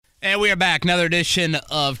And we are back. Another edition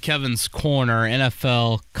of Kevin's Corner,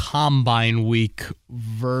 NFL Combine Week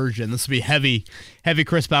version. This will be heavy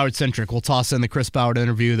Chris Ballard-centric. We'll toss in the Chris Ballard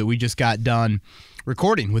interview that we just got done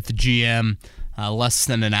recording with the GM less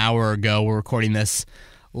than an hour ago. We're recording this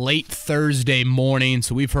late Thursday morning,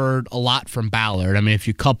 so we've heard a lot from Ballard. I mean, if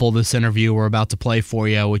you couple this interview we're about to play for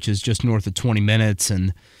you, which is just north of 20 minutes,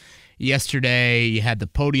 and yesterday you had the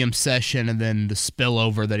podium session and then the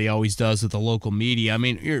spillover that he always does with the local media. I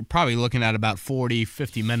mean, you're probably looking at about 40,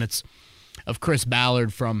 50 minutes of Chris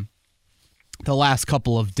Ballard from the last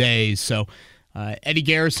couple of days. So Eddie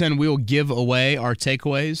Garrison, we will give away our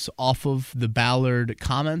takeaways off of the Ballard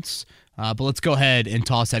comments. But let's go ahead and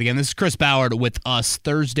toss that again. This is Chris Ballard with us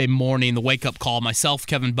Thursday morning, the wake-up call. Myself,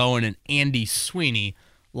 Kevin Bowen, and Andy Sweeney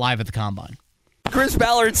live at the Combine. Chris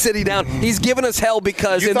Ballard sitting down. He's giving us hell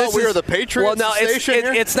because you thought we were the Patriots. Well, no,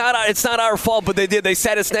 it's not our fault, but they did. They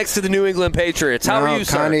sat us next to the New England Patriots. How are you,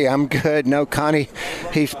 sir? Connie, I'm good. No, Connie,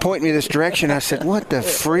 he's pointing me this direction. I said, "What the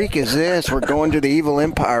freak is this? We're going to the evil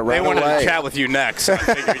empire right away." They wanted to chat with you next. So I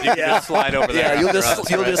figured you could just slide over there. Yeah, you'll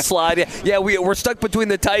just slide. Yeah, we're stuck between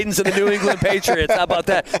the Titans and the New England Patriots. How about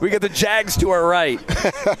that? We got the Jags to our right.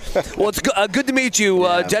 Well, it's good to meet you,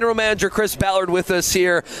 General Manager Chris Ballard, with us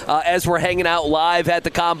here as we're hanging out live at the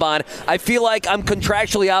Combine. I feel like I'm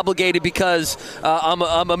contractually obligated because I'm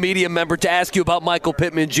a media member to ask you about Michael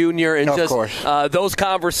Pittman Jr. and those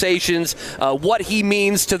conversations, what he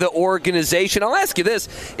means to the organization. I'll ask you this.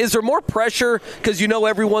 Is there more pressure because you know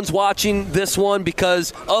everyone's watching this one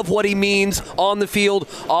because of what he means on the field,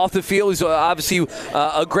 off the field? He's obviously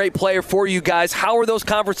a great player for you guys. How are those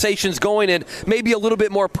conversations going? And maybe a little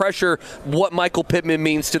bit more pressure what Michael Pittman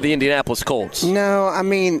means to the Indianapolis Colts. No, I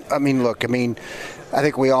mean, look, I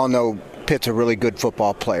think we all know Pitt's a really good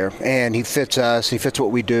football player, and he fits us. He fits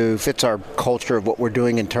what we do, fits our culture of what we're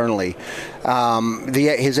doing internally.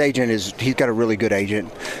 His agent he's got a really good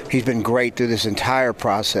agent. He's been great through this entire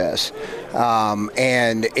process,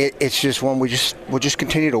 and it's just one we'll just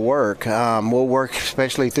continue to work. We'll work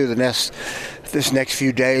especially through this next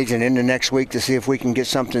few days and into next week to see if we can get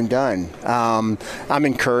something done. I'm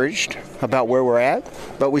encouraged about where we're at,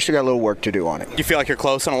 but we still got a little work to do on it. Do you feel like you're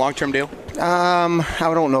close on a long-term deal?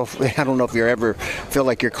 I don't know if you ever feel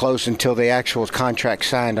like you're close until the actual contract's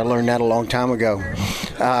signed. I learned that a long time ago.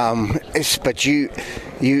 But you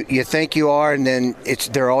think you are, and then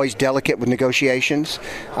they're always delicate with negotiations,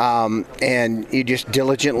 and you just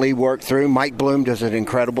diligently work through. Mike Bloom does an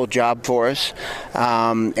incredible job for us,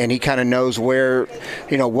 and he kind of knows where,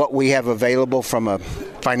 what we have available from a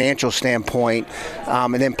financial standpoint,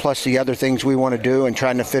 and then plus the other things we want to do and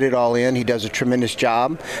trying to fit it all in. He does a tremendous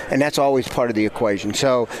job, and that's always part of the equation.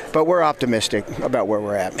 So, but we're optimistic about where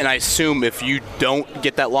we're at. And I assume if you don't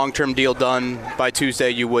get that long-term deal done by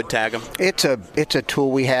Tuesday, you would tag him? It's a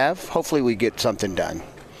tool we have. Hopefully we get something done.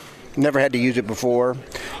 Never had to use it before,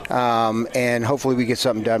 and hopefully we get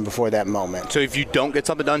something done before that moment. So if you don't get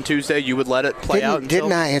something done Tuesday, you would let it play out?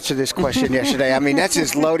 Didn't I answer this question yesterday? I mean, that's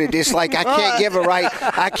just loaded. It's like I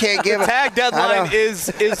can't give a tag deadline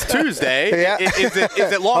is Tuesday. Yeah. Is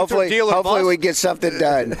it long-term deal or hopefully bust? we get something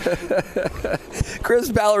done. Chris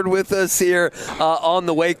Ballard with us here on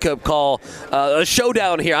the wake-up call. A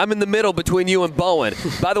showdown here. I'm in the middle between you and Bowen.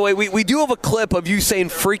 By the way, we do have a clip of you saying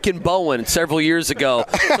freaking Bowen several years ago.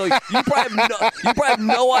 So you probably have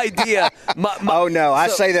no idea. I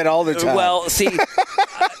say that all the time. Well, see,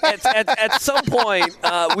 at some point,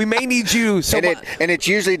 we may need you. And it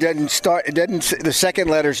usually doesn't start. It doesn't. The second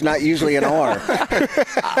letter's not usually an R.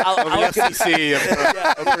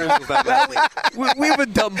 We've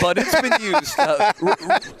been dumb bud. It's been used.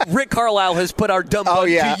 Rick Carlisle has put our dumb bud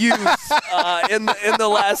to use in the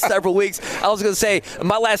last several weeks. I was going to say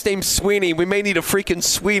my last name's Sweeney. We may need a freaking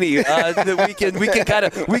Sweeney that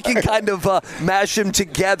we can kind of mash them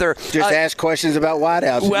together. Just ask questions about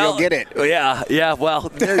Whitehouse and you'll get it. Yeah. Well,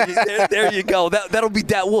 there you go. That'll be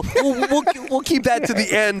that. We'll keep that to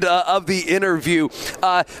the end of the interview.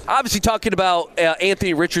 Obviously, talking about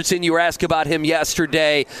Anthony Richardson, you were asked about him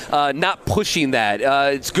yesterday. Not pushing that.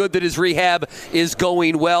 It's good that his rehab is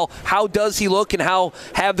going well. How does he look, and how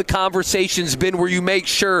have the conversations been where you make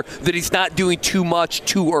sure that he's not doing too much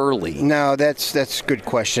too early? No, that's a good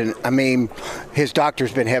question. I mean, his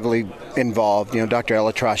doctor's been heavily involved. Dr.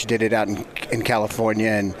 Elatrosh did it out in California,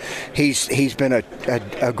 and he's been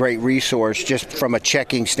a great resource just from a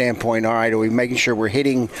checking standpoint. All right, are we making sure we're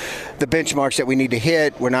hitting the benchmarks that we need to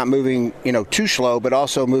hit? We're not moving, too slow, but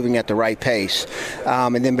also moving at the right pace.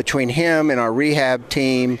 And then between him and our rehab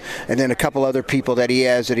team, and then a couple other people that he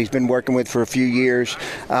has guys that he's been working with for a few years.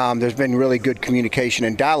 There's been really good communication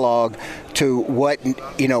and dialogue to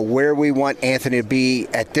where we want Anthony to be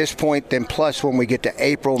at this point, then plus when we get to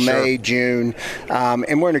April, May, June,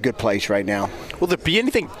 and we're in a good place right now. Will there be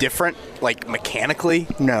anything different, like mechanically,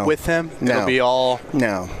 with him? No. It'll be all...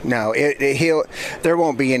 No. There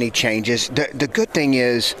won't be any changes. The good thing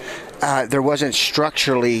is there wasn't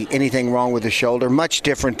structurally anything wrong with the shoulder, much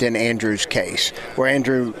different than Andrew's case, where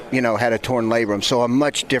Andrew, had a torn labrum, so a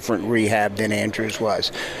much different rehab than Andrew's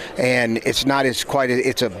was. And it's not as quite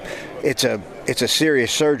it's a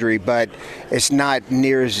serious surgery, but it's not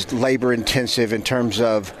near as labor intensive in terms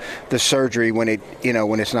of the surgery when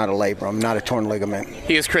it's not a labrum, not a torn ligament.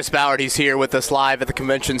 He is Chris Ballard. He's here with us live at the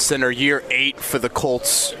Convention Center, year 8 for the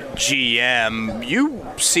Colts GM. You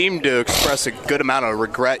seemed to express a good amount of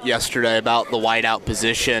regret yesterday about the wideout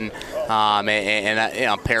position. And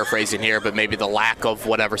I'm paraphrasing here, but maybe the lack of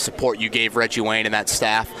whatever support you gave Reggie Wayne and that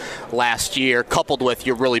staff last year, coupled with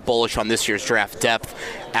you're really bullish on this year's draft depth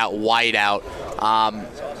at wideout.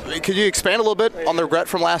 Could you expand a little bit on the regret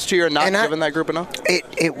from last year and not giving that group enough?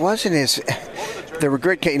 It wasn't as the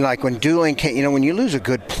regret came like when Doolin came. When you lose a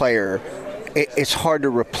good player, it's hard to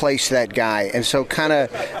replace that guy. And so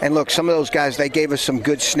and look, some of those guys, they gave us some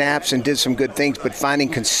good snaps and did some good things, but finding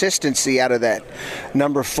consistency out of that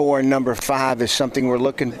number 4 and number 5 is something we're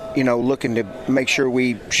looking to make sure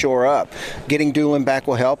we shore up. Getting Doolin back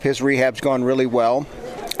will help. His rehab's gone really well.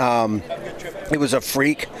 It was a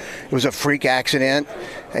freak accident,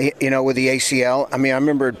 with the ACL. I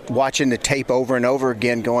remember watching the tape over and over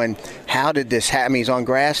again going, how did this happen? He's on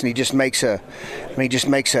grass and he just makes a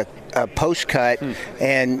post cut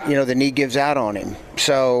and, the knee gives out on him.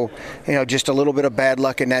 So, just a little bit of bad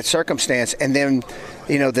luck in that circumstance. And then,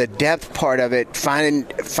 the depth part of it,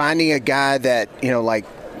 finding a guy that, like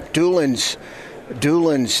Doolin's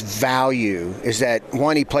value is that,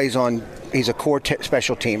 one, he's a core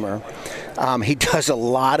special teamer. He does a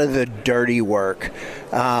lot of the dirty work,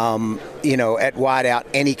 at wideout,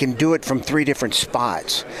 and he can do it from 3 different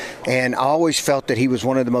spots. And I always felt that he was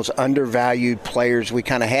one of the most undervalued players we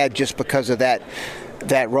kind of had just because of that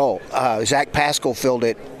role. Zach Pascal filled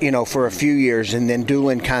it, for a few years, and then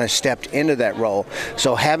Doolin kind of stepped into that role.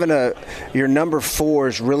 So having your number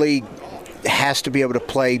 4s really has to be able to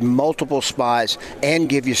play multiple spots and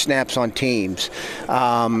give you snaps on teams.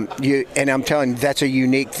 And I'm telling you, that's a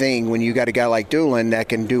unique thing when you got a guy like Doolin that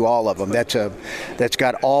can do all of them. That's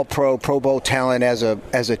got all Pro Bowl talent as a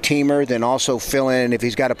teamer, then also fill in if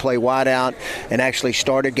he's got to play wide out and actually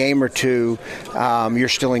start a game or two. You're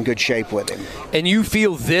still in good shape with him. And you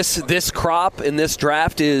feel this crop in this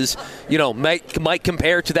draft is, might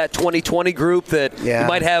compare to that 2020 group that you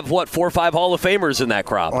might have 4 or 5 Hall of Famers in that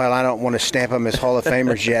crop. Well, I don't want to stamp them as Hall of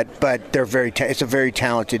Famers yet, but they're it's a very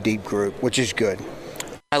talented deep group, which is good.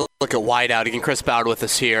 I look at wideout again. Chris Ballard with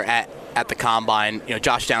us here at the Combine.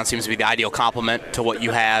 Josh Downs seems to be the ideal complement to what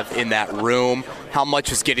you have in that room. How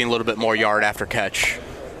much is getting a little bit more yard after catch?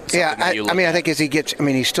 I think as he gets,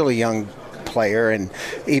 he's still a young player, and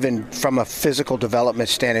even from a physical development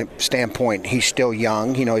standpoint, he's still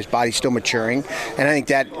young. His body's still maturing, and I think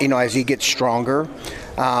that as he gets stronger,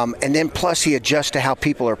 and then plus he adjusts to how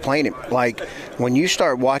people are playing him. Like when you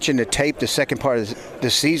start watching the tape, the second part of the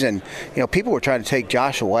season, people were trying to take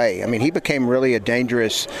Josh away. He became really a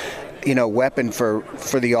dangerous weapon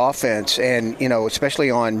for the offense, and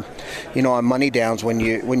especially on money downs when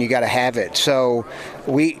you got to have it. So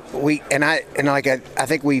I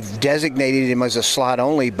think we've designated him as a slot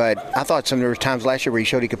only, but I thought there were times last year where he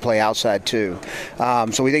showed he could play outside too.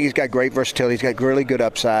 So we think he's got great versatility. He's got really good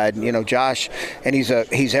upside. Josh, and he's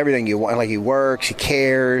everything you want. Like he works, he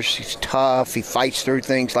cares, he's tough, he fights through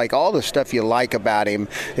things. Like all the stuff you like about him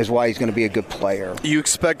is why he's going to be a good player. You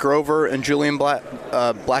expect Grover and Julian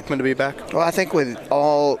Blackman to be back? Well, I think with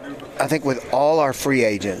all our free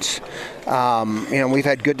agents, we've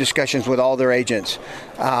had good discussions with all their agents.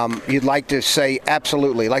 You'd like to say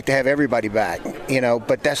absolutely, like to have everybody back,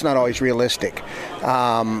 but that's not always realistic.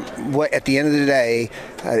 At the end of the day,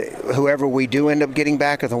 whoever we do end up getting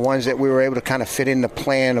back are the ones that we were able to kind of fit in the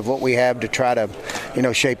plan of what we have to try to,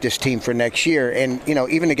 shape this team for next year. And,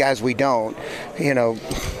 even the guys we don't,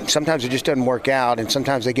 sometimes it just doesn't work out, and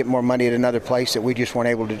sometimes they get more money at another place that we just weren't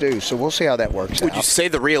able to do. So we'll see how that works out. Would you say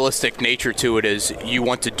the realistic nature to it is you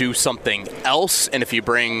want to do something else, and if you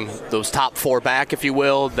bring those top 4 back, if you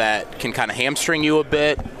will, that can kind of hamstring you a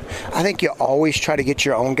bit? I think you always try to get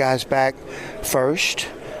your own guys back first.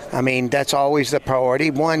 That's always the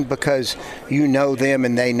priority. One, because you know them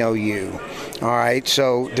and they know you. All right,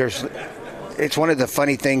 so it's one of the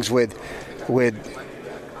funny things with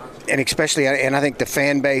especially, and I think the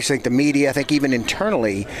fan base, I think the media, I think even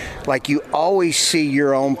internally, like you always see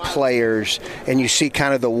your own players and you see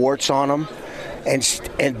kind of the warts on them, and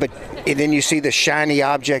then you see the shiny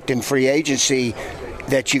object in free agency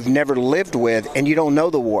that you've never lived with, and you don't know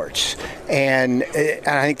the warts. And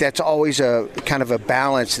I think that's always a kind of a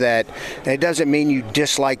balance that it doesn't mean you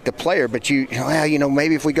dislike the player, but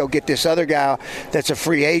maybe if we go get this other guy that's a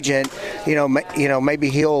free agent, maybe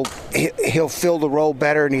he'll fill the role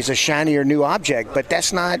better and he's a shinier new object. But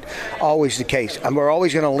that's not always the case. And we're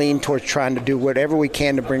always going to lean towards trying to do whatever we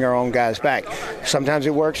can to bring our own guys back. Sometimes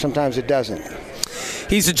it works, sometimes it doesn't.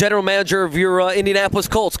 He's the general manager of your Indianapolis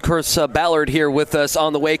Colts, Chris Ballard, here with us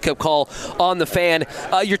on the wake-up call on the Fan.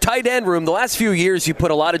 Your tight end room, the last few years you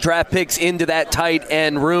put a lot of draft picks into that tight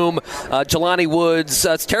end room. Jelani Woods,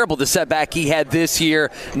 it's terrible the setback he had this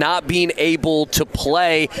year, not being able to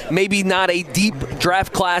play. Maybe not a deep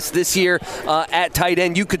draft class this year at tight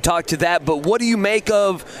end. You could talk to that, but what do you make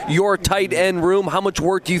of your tight end room? How much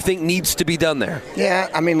work do you think needs to be done there? Yeah,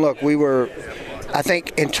 I mean, look, I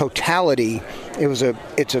think in totality,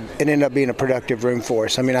 it ended up being a productive room for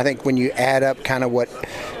us. I mean, I think when you add up kind of what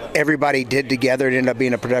everybody did together, it ended up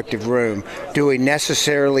being a productive room. Do we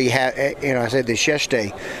necessarily have, I said this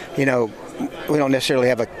yesterday, we don't necessarily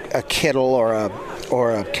have a Kittle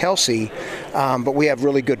or a Kelsey, but we have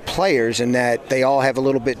really good players in that they all have a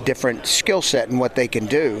little bit different skill set in what they can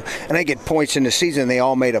do. And I get points in the season, they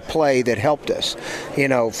all made a play that helped us,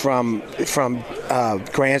 from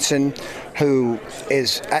Granson, who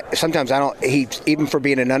is sometimes even for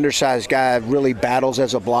being an undersized guy, really battles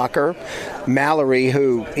as a blocker. Mallory,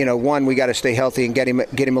 who, we got to stay healthy and get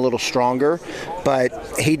him a little stronger,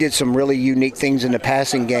 but he did some really unique things in the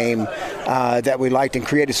passing game that we liked and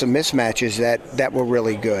created some mismatches that were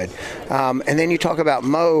really good. And then you talk about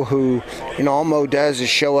Mo, who, all Mo does is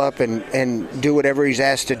show up and do whatever he's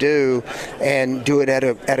asked to do and do it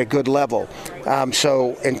at a good level.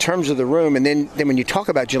 So in terms of the room, and then when you talk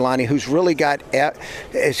about Jelani, who's really got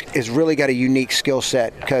a unique skill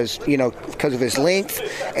set because of his length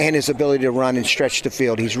and his ability to run and stretch the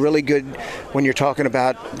field. He's really good when you're talking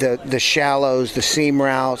about the shallows, the seam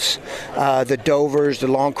routes, the dovers, the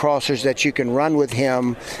long crossers that you can run with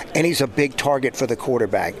him, and he's a big target for the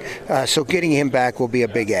quarterback. So getting him back will be a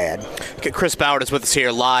big add. Okay, Chris Ballard is with us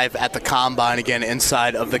here live at the Combine, again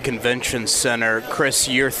inside of the Convention Center. Chris,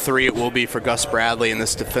 year 3 it will be for Gus Bradley in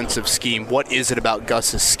this defensive scheme. What is it about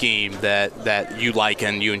Gus's scheme that you like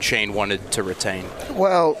and you and Shane wanted to retain?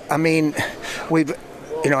 Well, I mean, we've,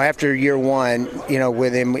 after year 1,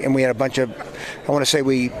 with him, and we had a bunch of, I want to say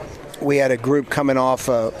we had a group coming off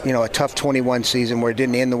a tough 21 season where it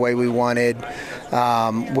didn't end the way we wanted,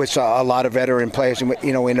 with a lot of veteran players. And we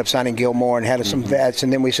ended up signing Gilmore and had some vets.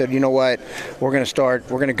 And then we said, you know what, we're going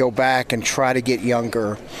to go back and try to get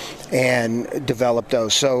younger and develop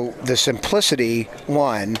those. So the simplicity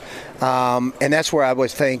won. And that's where I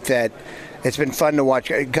would think that it's been fun to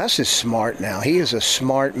watch. Gus is smart now. He is a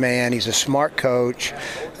smart man. He's a smart coach.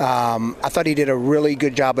 I thought he did a really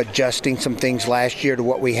good job adjusting some things last year to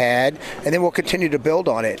what we had, and then we'll continue to build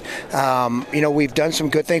on it. We've done some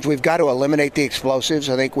good things. We've got to eliminate the explosives.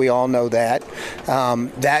 I think we all know that.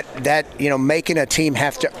 Making a team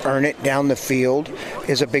have to earn it down the field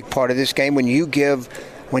is a big part of this game.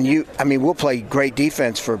 We'll play great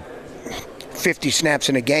defense for 50 snaps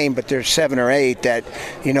in a game, but there's 7 or 8 that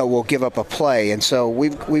will give up a play, and so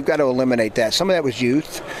we've got to eliminate that. Some of that was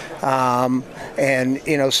youth,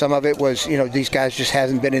 and some of it was these guys just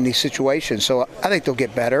hasn't been in these situations. So I think they'll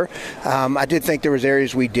get better. I did think there was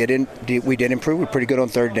areas we did improve. We're pretty good on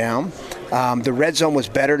third down. The red zone was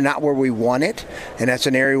better, not where we want it, and that's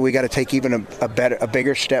an area we got to take even a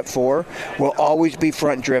bigger step for. We'll always be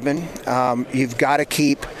front driven. You've got to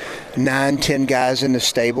keep 9-10 guys in the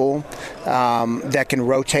stable that can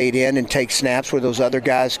rotate in and take snaps where those other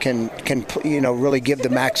guys can really give the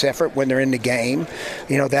max effort when they're in the game.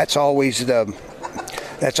 That's always and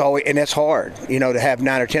that's hard, to have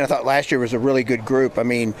 9 or 10. I thought last year was a really good group. I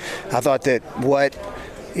mean, I thought that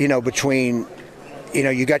between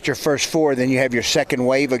you got your first 4, then you have your second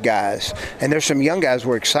wave of guys. And there's some young guys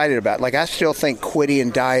we're excited about. Like, I still think Quiddy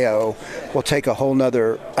and Dio will take a whole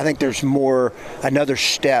nother – I think there's another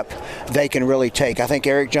step they can really take. I think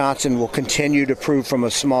Eric Johnson will continue to prove from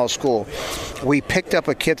a small school. We picked up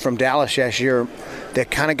a kid from Dallas last year that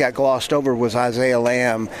kind of got glossed over, was Isaiah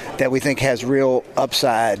Lamb, that we think has real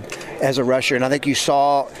upside as a rusher. And I think you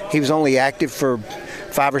saw he was only active for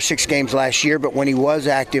 5 or 6 games last year, but when he was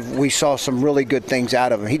active, we saw some really good things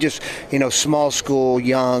out of him. He just, small school,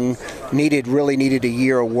 young, really needed a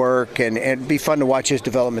year of work, and it'd be fun to watch his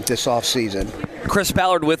development this offseason. Chris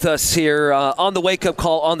Ballard with us here on the Wake Up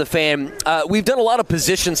Call on the Fan. We've done a lot of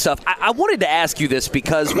position stuff. I wanted to ask you this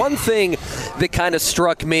because one thing that kind of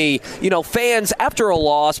struck me, fans after a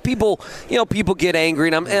loss, people get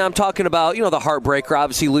angry, and I'm talking about the heartbreaker,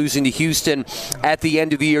 obviously losing to Houston at the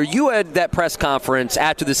end of the year. You had that press conference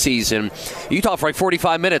after the season. You talked for like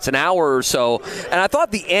 45 minutes, an hour or so, and I thought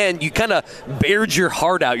at the end you kind of bared your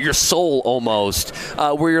heart out, your soul almost,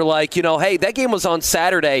 where you're like, hey, that game was on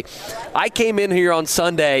Saturday. I came in here on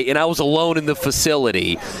Sunday and I was alone in the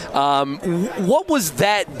facility. What was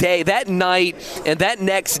that day, that night, and that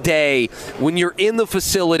next day when you're in the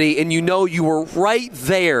facility and you were right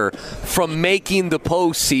there from making the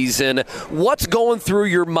postseason? What's going through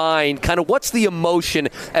your mind? Kind of what's the emotion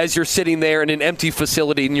as you're sitting there in an empty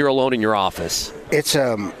facility and you're alone in your office? It's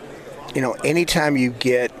anytime you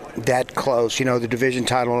get that close, the division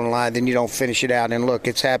title on the line, then you don't finish it out. And look,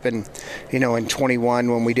 it's happened, in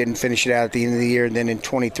 21 when we didn't finish it out at the end of the year, and then in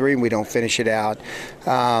 23 we don't finish it out.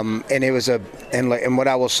 And it was and what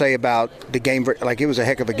I will say about the game, it was a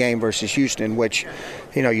heck of a game versus Houston, which,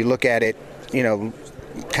 you look at it,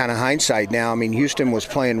 kind of hindsight now. I mean, Houston was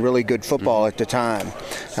playing really good football at the time.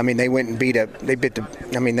 I mean, they went and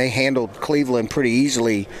they handled Cleveland pretty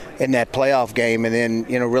easily in that playoff game, and then,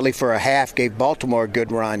 really for a half gave Baltimore a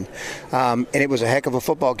good run. And it was a heck of a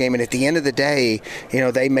football game. And at the end of the day,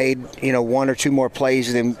 they made, 1 or 2 more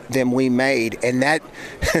plays than we made. And that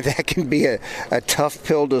can be a tough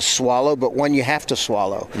pill to swallow, but one you have to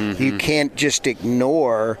swallow. Mm-hmm. You can't just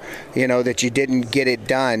ignore, that you didn't get it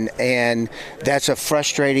done. And that's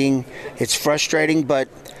it's frustrating, but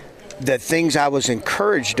the things I was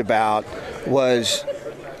encouraged about was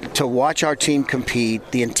to watch our team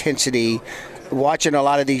compete, the intensity, watching a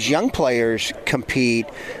lot of these young players compete.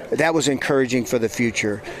 That was encouraging for the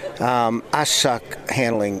future. I suck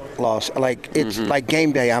handling loss. It's like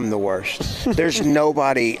game day, I'm the worst. There's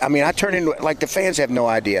nobody. I mean, I turn into, the fans have no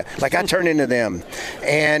idea. I turn into them.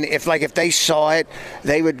 And if they saw it,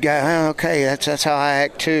 they would go, oh, okay, that's how I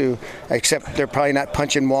act too. Except they're probably not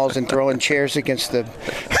punching walls and throwing chairs against the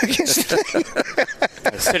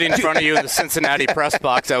Sitting in front of you in the Cincinnati press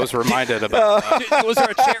box, I was reminded about that.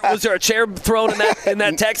 Was there a chair thrown in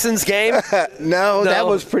that Texans game? No, that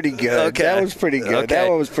was pretty good. Okay. That was pretty good. Okay. That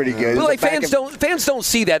one was pretty good. But fans don't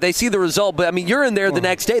see that. They see the result. But I mean, you're in there the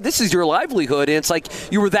next day. This is your livelihood, and it's like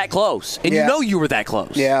you were that close, and you were that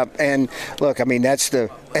close. Yeah, and look, I mean, that's the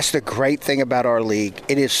great thing about our league.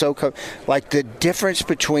 It is so the difference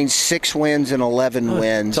between 6 wins and 11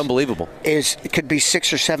 wins. It's unbelievable. It could be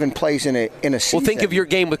 6 or 7 plays in a season. Well, think of your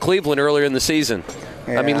game with Cleveland earlier in the season.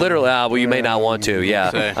 Yeah. I mean, literally. You may not want to.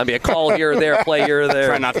 Yeah. I mean, a call here or there, a play here or there.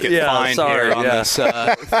 Try not to get fined here on this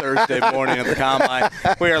Thursday morning at the Combine.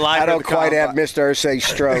 We are live. I don't quite have Mr. Irsay's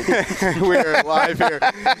stroke. We are live here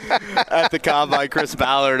at the Combine. Chris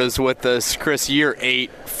Ballard is with us. Chris, year 8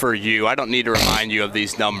 for you. I don't need to remind you of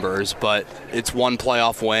these numbers, but it's 1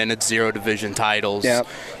 playoff win. It's 0 division titles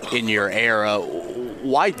in your era.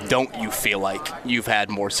 Why don't you feel like you've had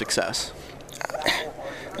more success?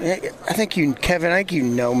 I think Kevin, you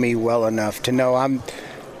know me well enough to know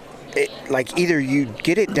either you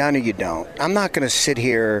get it done or you don't. I'm not going to sit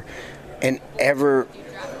here and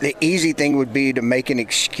the easy thing would be to make an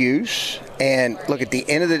excuse. And look, at the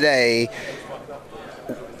end of the day,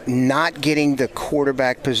 not getting the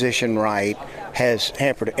quarterback position right has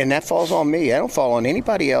hampered it. And that falls on me. I don't fall on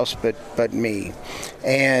anybody else but me.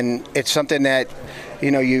 And it's something that,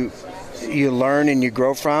 you learn and you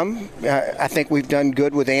grow from. I think we've done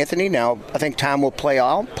good with Anthony. Now, I think time will play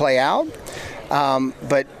out.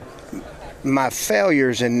 But my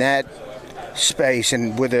failures in that space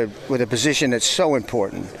and with a position that's so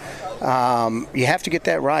important, you have to get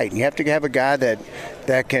that right. You have to have a guy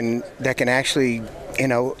that can actually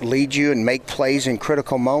lead you and make plays in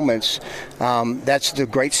critical moments. That's the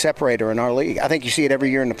great separator in our league. I think you see it every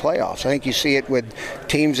year in the playoffs. I think you see it with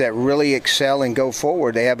teams that really excel and go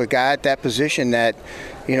forward. They have a guy at that position that,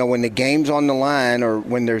 when the game's on the line or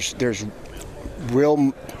when there's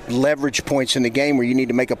real leverage points in the game where you need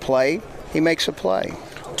to make a play, he makes a play.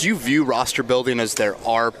 Do you view roster building as there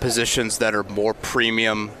are positions that are more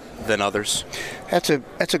premium than others? That's a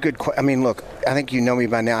good question. I mean, look, I think you know me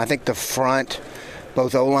by now. I think the front,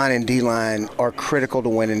 both O-line and D-line, are critical to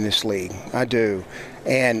win in this league. I do.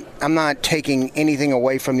 And I'm not taking anything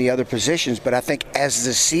away from the other positions, but I think as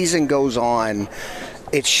the season goes on,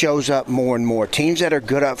 it shows up more and more. Teams that are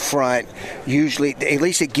good up front, usually, at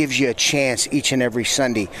least it gives you a chance each and every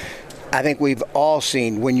Sunday. I think we've all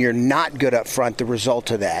seen when you're not good up front, the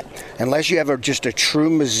result of that. Unless you have just a true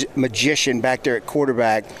magician back there at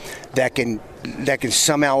quarterback that can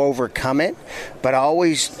somehow overcome it. But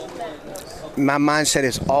my mindset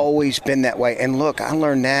has always been that way. And look, I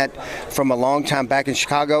learned that from a long time back in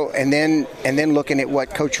Chicago, and then looking at what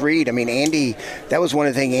Coach Reed. I mean, Andy, that was one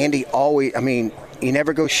of the things Andy always. I mean, you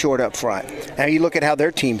never go short up front. Now you look at how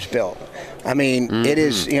their team's built. I mean, it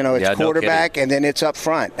is, it's quarterback and then it's up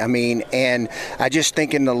front. I mean, and I just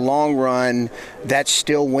think in the long run, that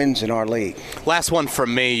still wins in our league. Last one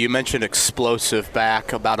from me. You mentioned explosive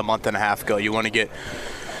back about a month and a half ago. You want to get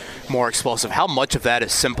more explosive. How much of that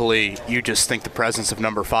is simply you just think the presence of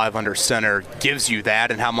number 5 under center gives you that,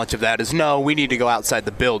 and how much of that is no, we need to go outside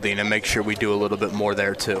the building and make sure we do a little bit more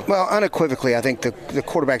there too? Well, unequivocally, I think the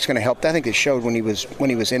quarterback's going to help. I think it showed when he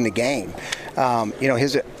was in the game. I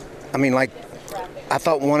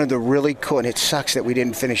thought one of the really cool, and it sucks that we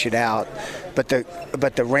didn't finish it out, but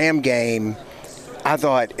the Ram game, I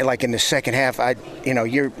thought, like in the second half,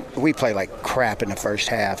 we play like crap in the first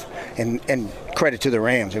half, and credit to the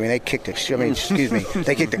Rams. I mean, they kicked it.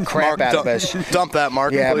 They kicked the crap out of us. Dump that,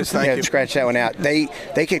 Mark. Yeah, please. Thank you. Scratch that one out. They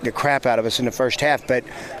kicked the crap out of us in the first half, but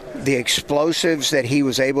the explosives that he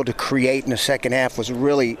was able to create in the second half was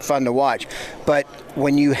really fun to watch. But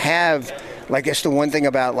when you have, like, that's the one thing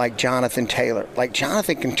about, like, Jonathan Taylor. Like,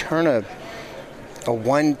 Jonathan can turn a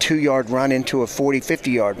 1-2 yard run into a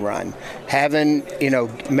 40-50 yard run.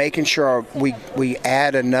 Making sure we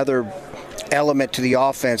add another element to the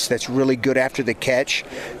offense that's really good after the catch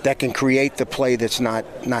that can create the play that's not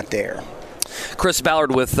there. Chris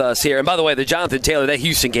Ballard with us here. And by the way, the Jonathan Taylor, that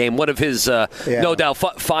Houston game, one of his no doubt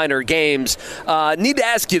finer games. Need to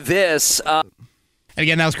ask you this.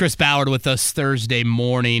 Again, that was Chris Ballard with us Thursday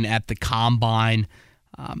morning at the Combine.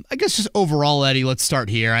 I guess just overall, Eddie, let's start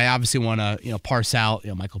here. I obviously want to parse out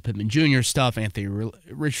Michael Pittman Jr. stuff, Anthony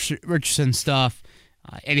Richardson stuff,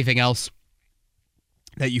 anything else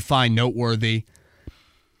that you find noteworthy.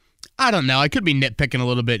 I don't know. I could be nitpicking a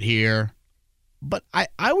little bit here, but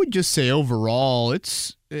I would just say overall,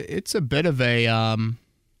 it's a bit of a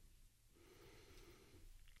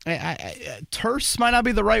terse might not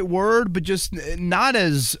be the right word, but just not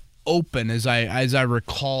as open as I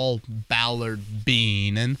recall Ballard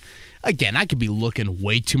being. And again, I could be looking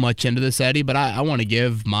way too much into this, Eddie, but I want to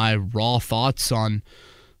give my raw thoughts on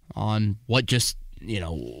what just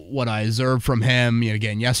what I observed from him.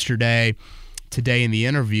 Again, yesterday, today in the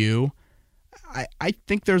interview, I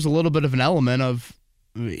think there's a little bit of an element of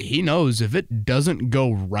he knows if it doesn't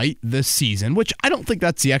go right this season, which I don't think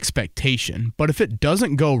that's the expectation, but if it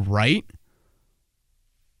doesn't go right,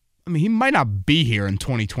 I mean, he might not be here in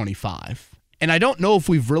 2025. And I don't know if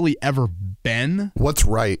we've really ever been. What's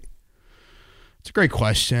right? It's a great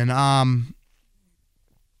question. I'd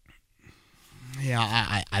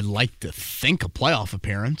like to think a playoff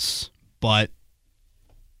appearance, but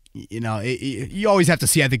you always have to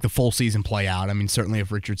see, I think, the full season play out. I mean, certainly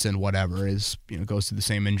if Richardson, whatever, goes through the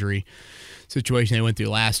same injury situation they went through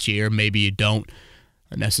last year, maybe you don't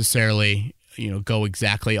necessarily, go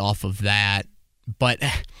exactly off of that. But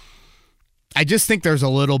I just think there's a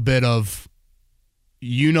little bit of,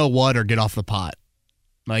 or get off the pot.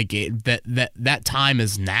 Like that time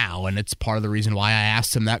is now, and it's part of the reason why I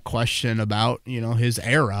asked him that question about, his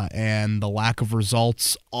era and the lack of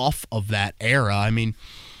results off of that era. I mean,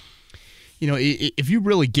 if you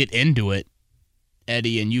really get into it,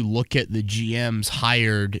 Eddie, and you look at the GMs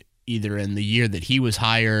hired either in the year that he was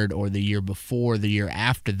hired or the year before, the year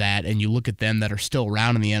after that, and you look at them that are still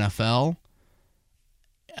around in the NFL,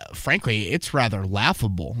 frankly, it's rather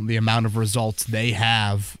laughable, the amount of results they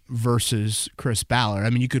have versus Chris Ballard. I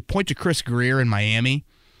mean, you could point to Chris Greer in Miami,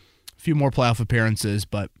 a few more playoff appearances,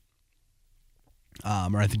 but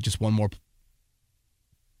or I think just one more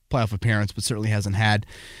playoff appearance, but certainly hasn't had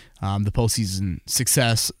the postseason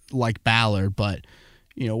success like Ballard. But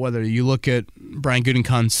whether you look at Brian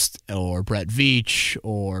Gutekunst or Brett Veach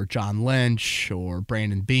or John Lynch or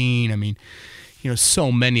Brandon Beane, I mean,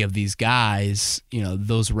 so many of these guys,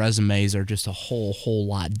 those resumes are just a whole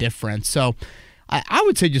lot different. So I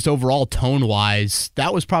would say just overall tone-wise,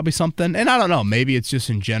 that was probably something. And I don't know, maybe it's just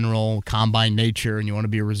in general combine nature and you want to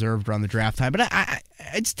be reserved around the draft time. But I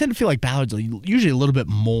just tend to feel like Ballard's usually a little bit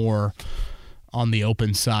more on the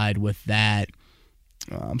open side with that.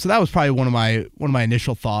 So that was probably one of my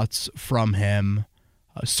initial thoughts from him.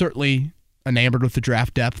 Certainly enamored with the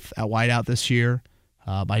draft depth at wideout this year.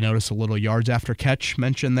 I noticed a little yards after catch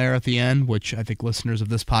mentioned there at the end, which I think listeners of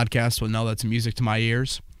this podcast will know that's music to my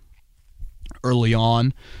ears. Early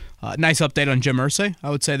on, nice update on Jim Irsay, I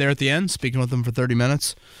would say, there at the end, speaking with him for 30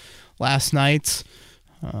 minutes last night.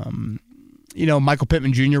 Michael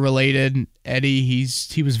Pittman Jr. related. Eddie,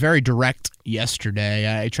 he was very direct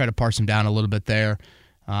yesterday. I try to parse him down a little bit there,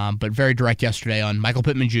 but very direct yesterday on Michael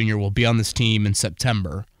Pittman Jr. will be on this team in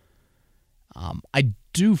September. I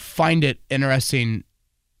do find it interesting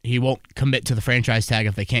he won't commit to the franchise tag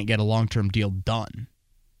if they can't get a long-term deal done.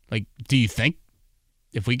 Like, do you think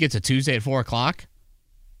if we get to Tuesday at 4 o'clock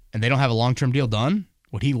and they don't have a long-term deal done,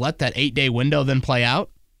 would he let that 8-day window then play out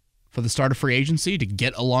for the start of free agency to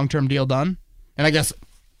get a long-term deal done? And I guess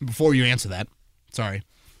before you answer that,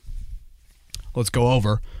 let's go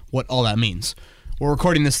over what all that means. We're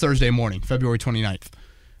recording this Thursday morning, February 29th.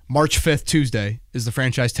 March 5th, Tuesday, is the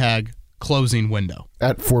franchise tag closing window.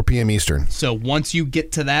 At 4 p.m. Eastern. So once you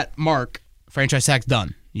get to that mark, franchise tag's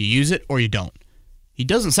done. You use it or you don't. He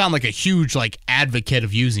doesn't sound like a huge advocate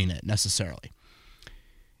of using it necessarily.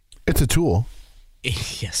 It's a tool.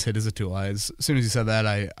 Yes, it is a tool. As soon as he said that,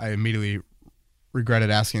 I immediately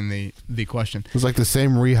regretted asking the question. It was like the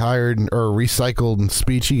same rehired or recycled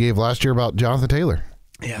speech he gave last year about Jonathan Taylor.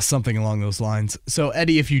 Yeah, something along those lines. So,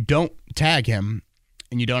 Eddie, if you don't tag him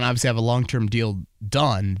and you don't obviously have a long-term deal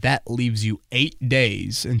done, that leaves you 8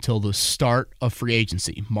 days until the start of free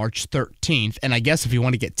agency, March 13th. And I guess if you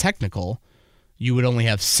want to get technical, you would only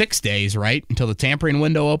have 6 days, right, until the tampering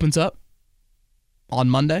window opens up on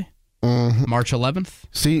Monday, March 11th.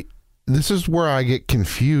 See, this is where I get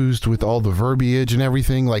confused with all the verbiage and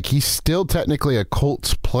everything. Like, he's still technically a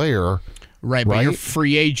Colts player. Right, but your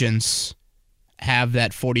free agents have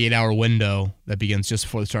that 48-hour window that begins just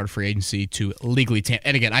before the start of free agency to legally tamper.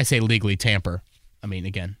 And again, I say legally tamper. I mean,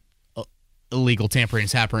 again, illegal tampering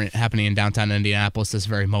is happening in downtown Indianapolis this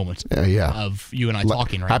very moment of you and I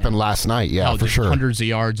talking right now. Happened last night, for sure. Hundreds of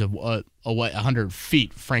yards of away, 100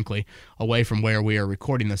 feet, frankly, away from where we are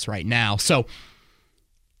recording this right now. So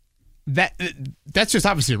that's just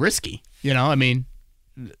obviously risky. I mean,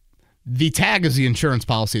 the tag is the insurance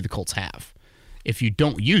policy the Colts have. If you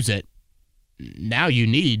don't use it, now you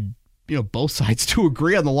need both sides to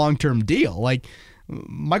agree on the long-term deal. Like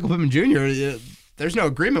Michael Pittman Jr., there's no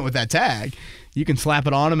agreement with that tag. You can slap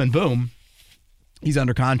it on him and boom, he's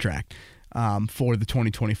under contract for the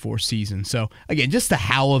 2024 season. So again, just the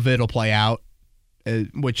how of it will play out,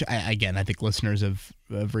 which I think listeners have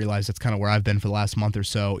realized that's kind of where I've been for the last month or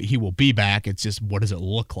so. He will be back. It's just, what does it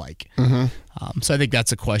look like? So I think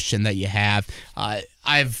that's a question that you have.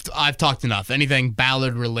 I've talked enough. Anything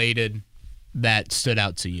Ballard related that stood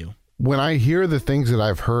out to you? When I hear the things that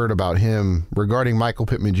I've heard about him regarding Michael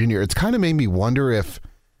Pittman Jr., it's kind of made me wonder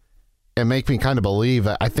and make me kind of believe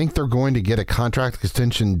I think they're going to get a contract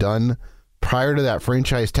extension done prior to that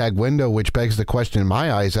franchise tag window, which begs the question in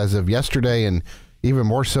my eyes as of yesterday and even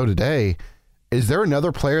more so today, is there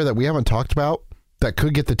another player that we haven't talked about that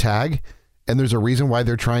could get the tag and there's a reason why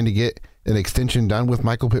they're trying to get an extension done with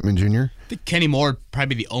Michael Pittman Jr.? I think Kenny Moore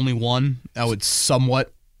probably the only one that would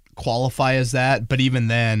somewhat qualify as that, but even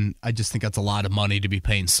then, I just think that's a lot of money to be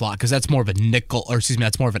paying slot because that's more of a nickel,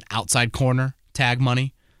 that's more of an outside corner tag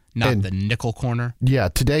money, not the nickel corner. Yeah,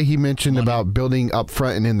 today he mentioned about building up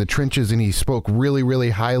front and in the trenches, and he spoke really,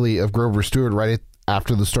 really highly of Grover Stewart right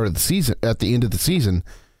after the start of the season, at the end of the season.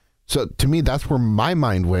 So to me, that's where my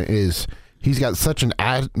mind went, is he's got such an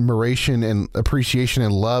admiration and appreciation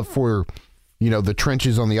and love for, the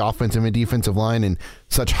trenches on the offensive and defensive line, and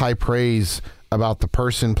such high praise about the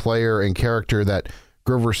person, player, and character that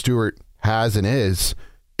Grover Stewart has and is.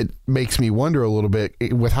 It makes me wonder a little bit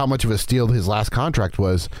with how much of a steal his last contract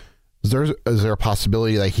was. Is there a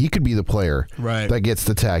possibility that he could be the player that gets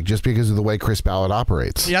the tag just because of the way Chris Ballard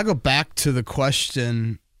operates? Yeah, I'll go back to the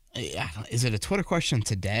question. Is it a Twitter question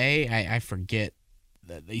today? I forget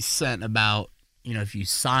that they sent about, if you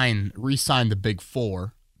re-sign the big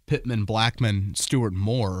four, Pittman, Blackman, Stewart,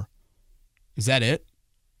 Moore, is that it?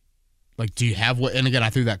 Like, do you have what? And again, I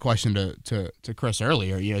threw that question to Chris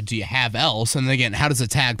earlier. Do you have else? And again, how does the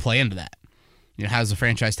tag play into that? How does the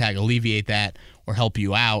franchise tag alleviate that or help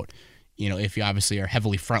you out? If you obviously are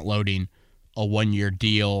heavily front loading a 1-year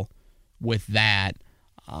deal with that.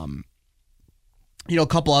 A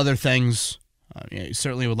couple other things. You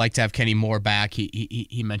certainly would like to have Kenny Moore back.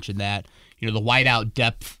 He mentioned that. The wideout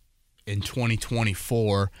depth in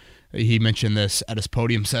 2024. He mentioned this at his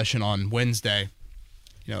podium session on Wednesday.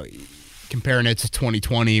 Comparing it to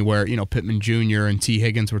 2020 where, Pittman Jr. and T.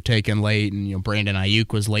 Higgins were taken late and, Brandon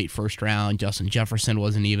Ayuk was late first round. Justin Jefferson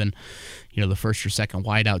wasn't even, the first or second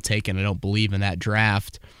wideout taken. I don't believe in that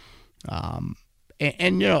draft. And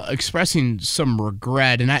expressing some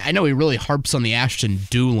regret. And I know he really harps on the Ashton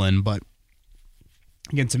Dulin, but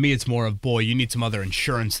again, to me, it's more of, boy, you need some other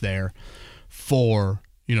insurance there for,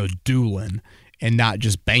 Dulin and not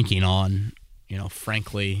just banking on,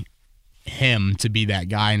 frankly, him to be that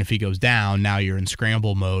guy. And if he goes down, now you're in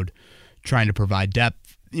scramble mode trying to provide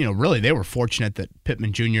depth. Really, they were fortunate that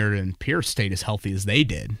Pittman Jr. and Pierce stayed as healthy as they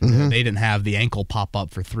did. They didn't have the ankle pop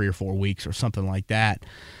up for 3 or 4 weeks or something like that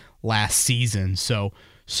last season. So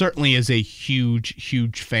certainly is a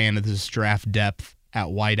huge fan of this draft depth at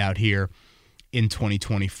wideout here in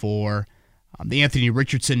 2024. The Anthony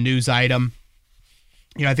Richardson news item,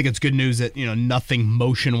 I think it's good news that, nothing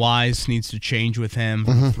motion-wise needs to change with him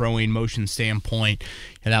from a throwing motion standpoint.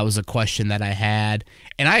 And that was a question that I had.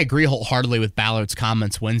 And I agree wholeheartedly with Ballard's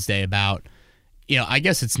comments Wednesday about, I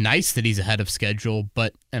guess it's nice that he's ahead of schedule,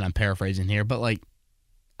 but, and I'm paraphrasing here, but,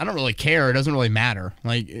 I don't really care. It doesn't really matter.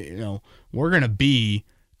 We're going to be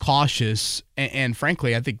cautious, and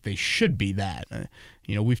frankly, I think they should be that.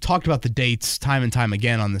 We've talked about the dates time and time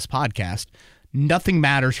again on this podcast. Nothing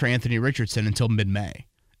matters for Anthony Richardson until mid-May,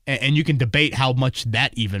 and you can debate how much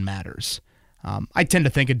that even matters. I tend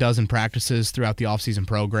to think it does in practices throughout the offseason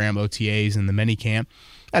program, OTAs, and the minicamp.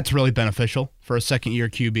 That's really beneficial for a second-year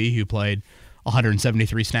QB who played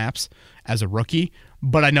 173 snaps as a rookie,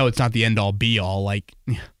 but I know it's not the end-all, be-all.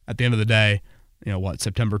 At the end of the day,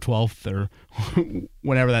 September 12th or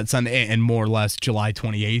whenever that Sunday, and more or less July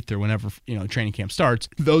 28th or whenever, training camp starts,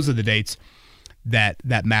 those are the dates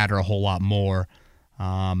that matter a whole lot more.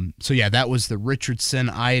 That was the Richardson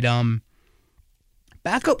item.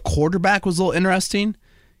 Backup quarterback was a little interesting.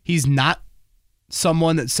 He's not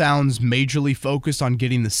someone that sounds majorly focused on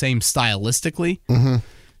getting the same stylistically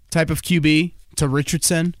type of QB to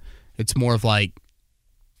Richardson. It's more of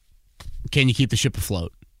can you keep the ship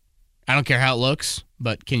afloat? I don't care how it looks,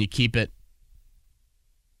 but can you keep it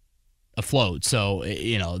afloat? So,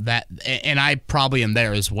 that, and I probably am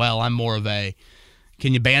there as well. I'm more of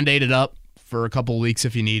can you Band-Aid it up for a couple of weeks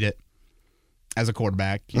if you need it as a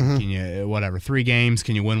quarterback? Can you, 3 games?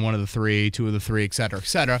 Can you win 1 of the 3, 2 of the 3, et cetera, et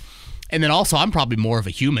cetera? And then also, I'm probably more of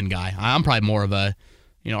a human guy. I'm probably more of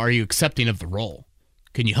are you accepting of the role?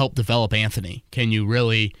 Can you help develop Anthony? Can you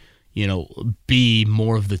really, be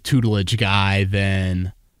more of the tutelage guy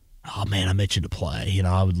than, oh man, I'm itching to play.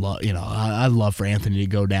 I would love, I'd love for Anthony to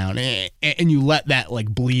go down, and you let that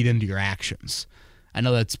bleed into your actions. I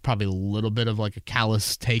know that's probably a little bit of a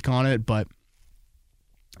callous take on it, but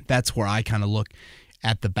that's where I kind of look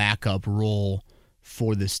at the backup role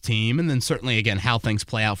for this team. And then certainly, again, how things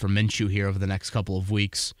play out for Minshew here over the next couple of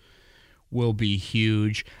weeks will be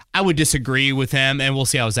huge. I would disagree with him, and we'll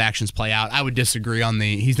see how his actions play out. I would disagree on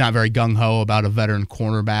he's not very gung-ho about a veteran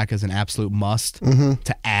cornerback as an absolute must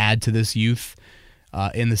to add to this youth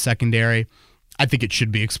in the secondary. I think it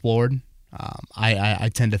should be explored. I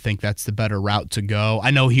tend to think that's the better route to go.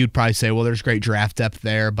 I know he would probably say, well, there's great draft depth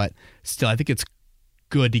there, but still, I think it's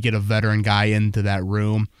good to get a veteran guy into that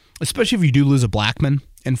room, especially if you do lose a Blackman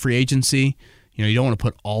in free agency. You don't want to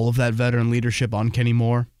put all of that veteran leadership on Kenny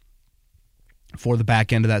Moore. For the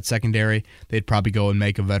back end of that secondary, they'd probably go and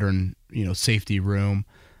make a veteran, safety room.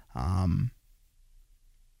 I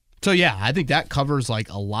think that covers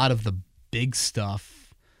a lot of the big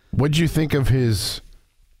stuff. What'd you think of his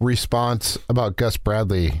response about Gus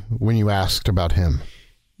Bradley when you asked about him?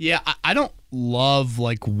 Yeah, I don't love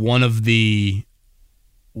one of the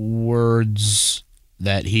words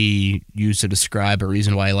that he used to describe a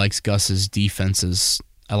reason why he likes Gus's defenses.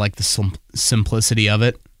 I like the simplicity of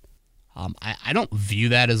it. I don't view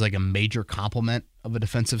that as a major compliment of a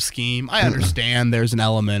defensive scheme. I understand there's an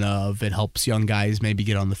element of it helps young guys maybe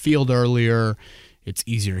get on the field earlier. It's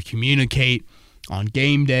easier to communicate on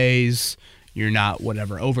game days. You're not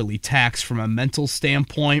overly taxed from a mental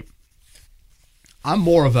standpoint. I'm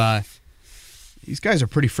more of these guys are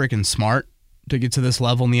pretty freaking smart to get to this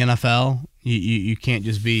level in the NFL. You can't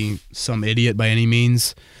just be some idiot by any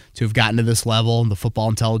means to have gotten to this level. The football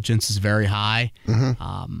intelligence is very high.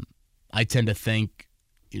 I tend to think,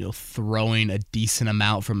 throwing a decent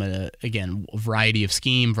amount from a variety of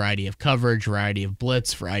scheme, variety of coverage, variety of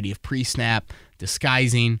blitz, variety of pre-snap,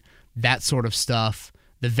 disguising, that sort of stuff,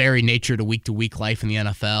 the very nature to week life in the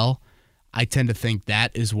NFL, I tend to think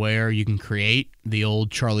that is where you can create the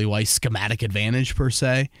old Charlie Weiss schematic advantage, per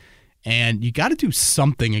se. And you got to do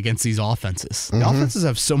something against these offenses. The offenses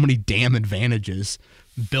have so many damn advantages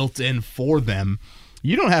built in for them.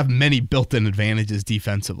 You don't have many built-in advantages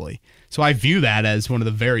defensively. So I view that as one of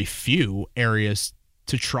the very few areas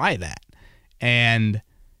to try that. And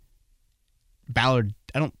Ballard,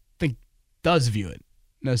 I don't think, does view it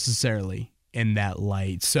necessarily in that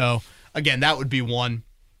light. So, again, that would be one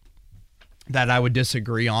that I would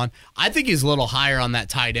disagree on. I think he's a little higher on that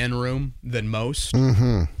tight end room than most.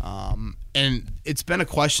 And it's been a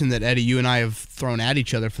question that, Eddie, you and I have thrown at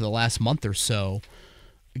each other for the last month or so.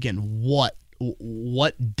 Again, what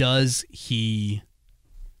what does he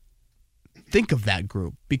think of that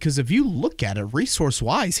group? Because if you look at it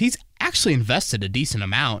resource-wise, he's actually invested a decent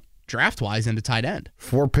amount draft-wise into tight end.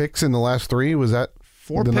 4 picks in the last 3, was that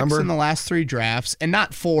 4 the picks number? in the last 3 drafts, and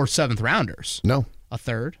not 4 7th-rounders. No. A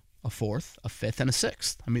 3rd, a 4th, a 5th, and a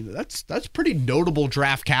 6th. I mean, that's pretty notable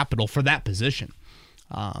draft capital for that position.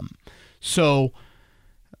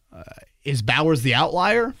 Is Bowers the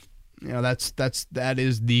outlier? That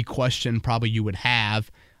is the question probably you would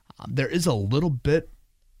have. There is a little bit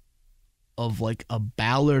of like a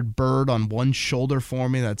Ballard bird on one shoulder for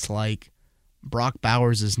me that's like Brock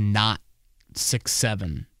Bowers is not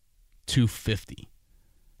 6'7", 250.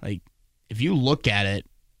 Like, if you look at it,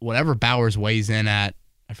 whatever Bowers weighs in at,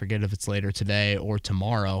 I forget if it's later today or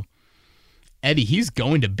tomorrow, Eddie, he's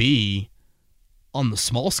going to be on the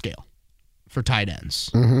small scale for tight ends.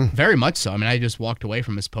 Mm-hmm. Very much so. I mean, I just walked away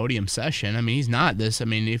from his podium session. I mean, he's not this. I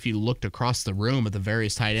mean, if you looked across the room at the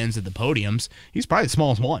various tight ends at the podiums, he's probably the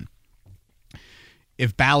smallest one.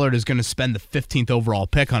 If Ballard is going to spend the 15th overall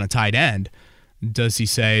pick on a tight end, does he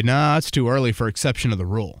say, no, it's too early for exception of the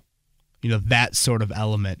rule? That sort of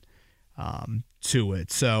element to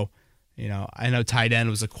it. So, I know tight end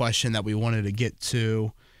was a question that we wanted to get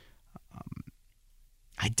to.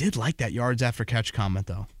 I did like that yards after catch comment,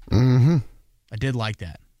 though. Mm-hmm. I did like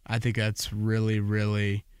that. I think that's really,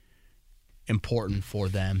 really important for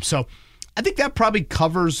them. So I think that probably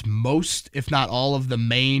covers most, if not all, of the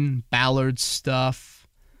main Ballard stuff.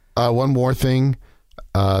 One more thing.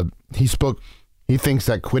 He thinks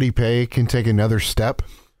that Kwity Paye can take another step.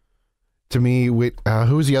 To me,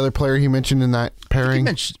 who was the other player he mentioned in that pairing?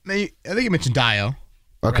 I think he mentioned Dio.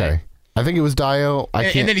 Okay. Right? I think it was Dio.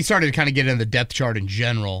 And then he started to kind of get into the depth chart in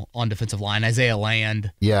general on defensive line. Isaiah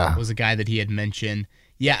Land was a guy that he had mentioned.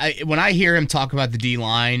 Yeah, when I hear him talk about the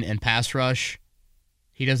D-line and pass rush,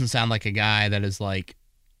 he doesn't sound like a guy that is like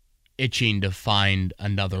itching to find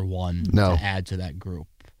another one to add to that group.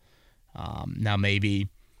 Now maybe.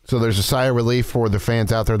 So there's a sigh of relief for the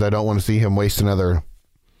fans out there that don't want to see him waste another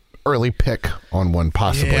early pick on one,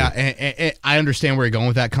 possibly. Yeah, and I understand where you're going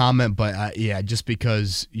with that comment, but just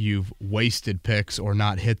because you've wasted picks or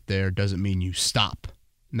not hit there doesn't mean you stop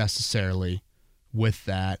necessarily with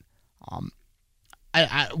that.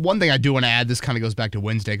 One thing I do want to add, this kind of goes back to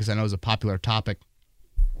Wednesday because I know it's a popular topic.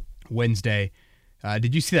 Wednesday,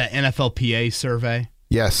 did you see that NFLPA survey?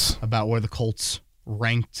 Yes. About where the Colts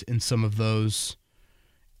ranked in some of those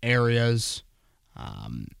areas?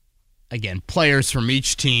 Again, players from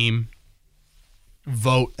each team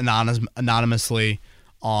vote anonymously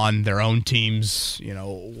on their own team's,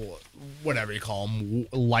 whatever you call them,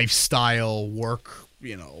 lifestyle, work,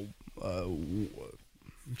 I'm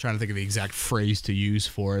trying to think of the exact phrase to use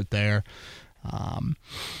for it there.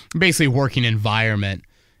 Basically, working environment.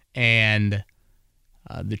 And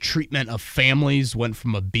the treatment of families went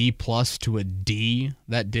from a B+ to a D.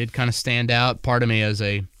 That did kind of stand out. Part of me as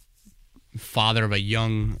a father of a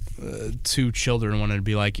young 2 children wanted to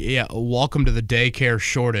be like, yeah, welcome to the daycare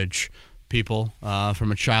shortage, people,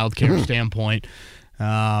 from a child care standpoint.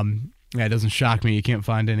 It doesn't shock me. You can't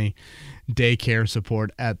find any daycare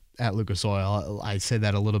support at Lucas Oil. I say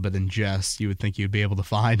that a little bit in jest. You would think you'd be able to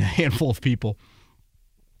find a handful of people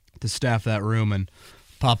to staff that room and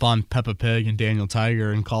pop on Peppa Pig and Daniel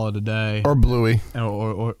Tiger and call it a day. Or Bluey.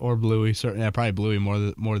 Or Bluey. Certainly, probably Bluey more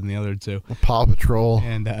than the other two. Paw Patrol.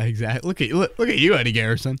 And exactly, look at you, Eddie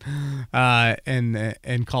Garrison,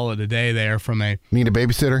 and call it a day there from a. Need a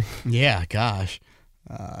babysitter? Yeah, gosh,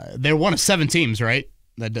 they're one of 7 teams, right?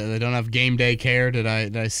 That they don't have game day care. Did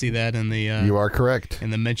I see that in the? You are correct.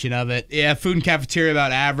 In the mention of it, yeah. Food and cafeteria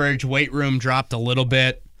about average. Weight room dropped a little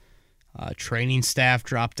bit. Training staff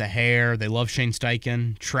dropped a hair. They love Shane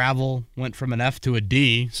Steichen. Travel went from an F to a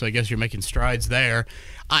D, so I guess you're making strides there.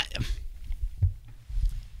 I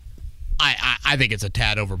think it's a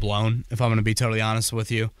tad overblown, if I'm going to be totally honest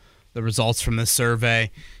with you. The results from this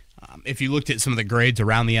survey, if you looked at some of the grades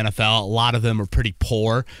around the NFL, a lot of them are pretty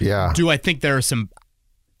poor. Yeah. Do I think there are some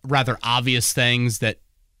rather obvious things that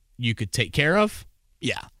you could take care of?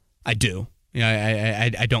 Yeah, I do.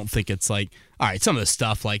 I don't think it's like, all right, some of the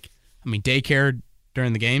stuff like, daycare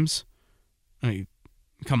during the games.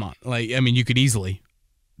 Come on. You could easily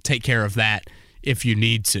take care of that if you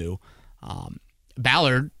need to.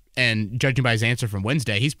 Ballard, and judging by his answer from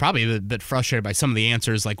Wednesday, he's probably a bit frustrated by some of the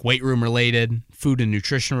answers, like weight room related, food and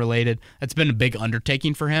nutrition related. That's been a big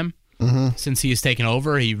undertaking for him since he has taken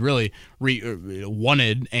over. He really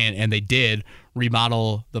wanted, and they did,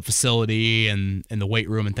 remodel the facility and the weight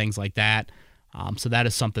room and things like that. So that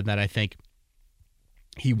is something that I think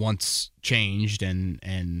he wants changed,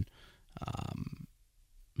 and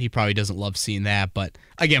he probably doesn't love seeing that. But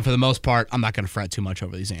again, for the most part, I'm not going to fret too much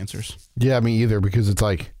over these answers. Yeah, me either, because it's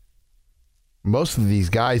like most of these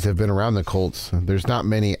guys have been around the Colts. There's not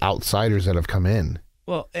many outsiders that have come in.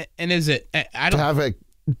 Well, and is it? I don't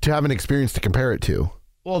to have an experience to compare it to.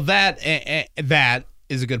 Well, that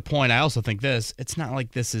is a good point. I also think it's not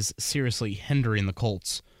like this is seriously hindering the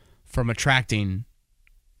Colts from attracting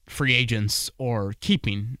free agents or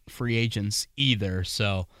keeping free agents either.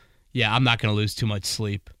 So, yeah, I'm not going to lose too much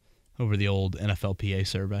sleep over the old NFLPA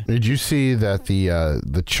survey. Did you see that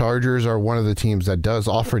the Chargers are one of the teams that does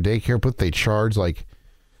offer daycare, but they charge like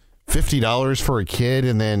 $50 for a kid,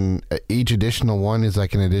 and then each additional one is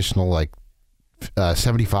like an additional like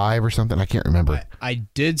 75 or something? I can't remember. I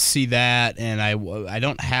did see that, and I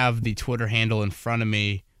don't have the Twitter handle in front of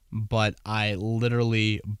me, but I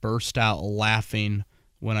literally burst out laughing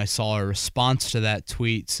when I saw a response to that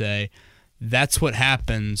tweet say, "That's what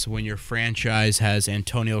happens when your franchise has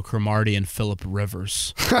Antonio Cromartie and Phillip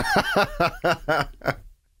Rivers."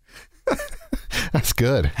 That's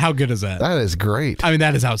good. How good is that? That is great. I mean,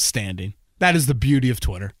 that is outstanding. That is the beauty of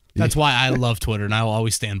Twitter. That's why I love Twitter, and I will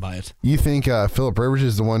always stand by it. You think Phillip Rivers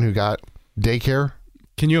is the one who got daycare?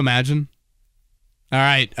 Can you imagine? All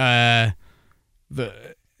right.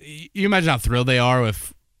 You imagine how thrilled they are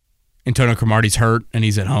if Antonio Cromartie's hurt and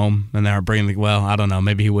he's at home and they're bringing I don't know,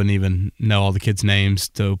 maybe he wouldn't even know all the kids' names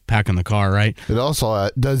to pack in the car, right? It also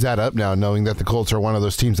does add up now, knowing that the Colts are one of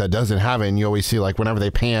those teams that doesn't have it, and you always see like whenever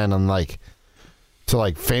they pan on like to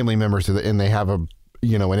like family members and they have an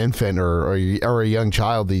infant or a young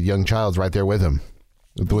child, the young child's right there with him.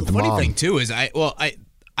 With the funny mom. thing too is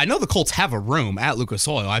I know the Colts have a room at Lucas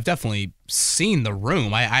Oil. I've definitely seen the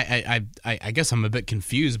room. I guess I'm a bit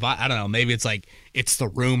confused, but I don't know. Maybe it's like it's the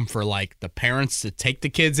room for like the parents to take the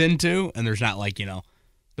kids into, and there's not like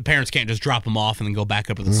the parents can't just drop them off and then go back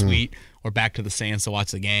up to the suite or back to the stands to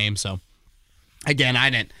watch the game. So again,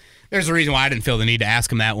 there's a reason why I didn't feel the need to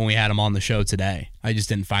ask him that when we had him on the show today. I just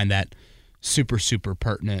didn't find that super, super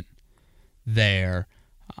pertinent there.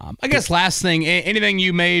 I guess last thing, anything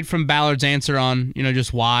you made from Ballard's answer on,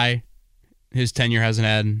 just why his tenure hasn't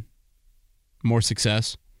had more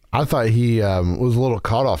success? I thought he was a little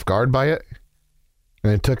caught off guard by it,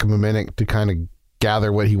 and it took him a minute to kind of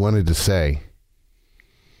gather what he wanted to say,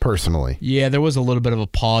 personally. Yeah, there was a little bit of a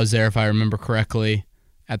pause there, if I remember correctly,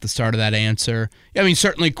 at the start of that answer. I mean,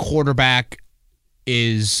 certainly quarterback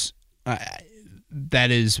is that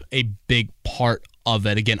is a big part of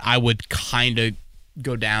it. Again, I would kind of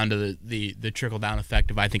go down to the trickle-down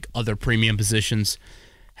effect of I think other premium positions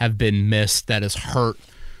have been missed that has hurt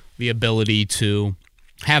the ability to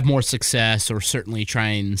have more success or certainly try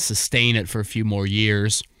and sustain it for a few more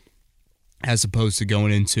years as opposed to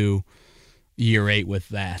going into year 8 with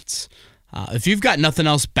that. If you've got nothing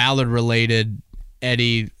else Ballard-related,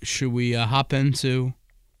 Eddie, should we hop into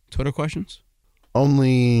Twitter questions?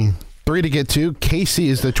 Only 3 to get to. Casey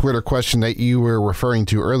is the Twitter question that you were referring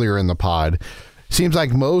to earlier in the pod. Seems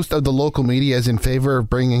like most of the local media is in favor of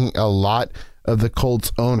bringing a lot of the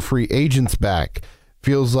Colts' own free agents back.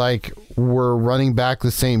 Feels like we're running back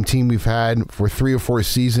the same team we've had for 3 or 4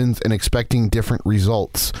 seasons and expecting different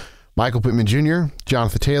results. Michael Pittman Jr.,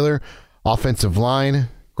 Jonathan Taylor, offensive line,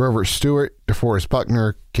 Grover Stewart, DeForest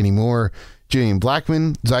Buckner, Kenny Moore, Julian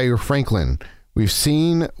Blackman, Zaire Franklin. We've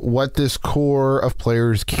seen what this core of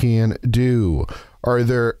players can do. Are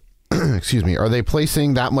they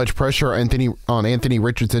placing that much pressure on Anthony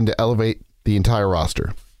Richardson to elevate the entire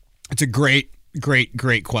roster? It's a great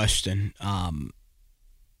question.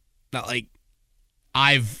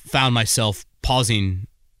 I've found myself pausing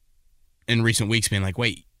in recent weeks being like,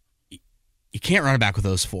 wait, you can't run it back with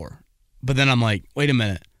those 4. But then I'm like, wait a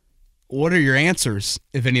minute. What are your answers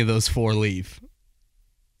if any of those 4 leave?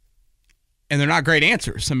 And they're not great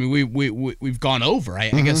answers. I mean, we've gone over. I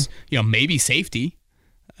guess, maybe safety.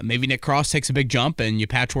 Maybe Nick Cross takes a big jump and you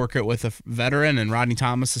patchwork it with a veteran and Rodney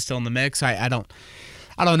Thomas is still in the mix. I don't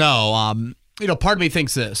know. Part of me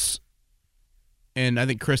thinks this, and I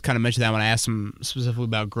think Chris kind of mentioned that when I asked him specifically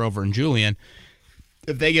about Grover and Julian.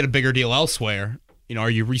 If they get a bigger deal elsewhere, are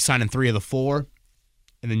you re-signing 3 of the 4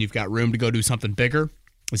 and then you've got room to go do something bigger?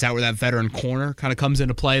 Is that where that veteran corner kind of comes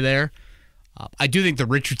into play there? I do think the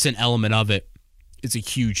Richardson element of it is a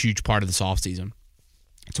huge, huge part of this offseason.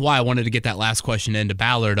 It's why I wanted to get that last question into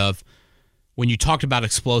Ballard of when you talked about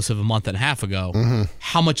explosive a month and a half ago,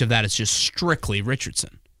 how much of that is just strictly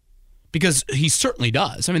Richardson? Because he certainly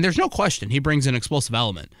does. I mean, there's no question he brings an explosive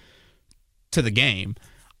element to the game.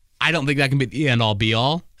 I don't think that can be the end-all,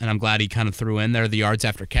 be-all, and I'm glad he kind of threw in there the yards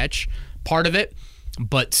after catch part of it.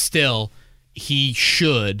 But still, he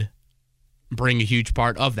should bring a huge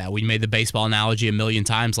part of that. We made the baseball analogy a million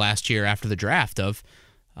times last year after the draft of,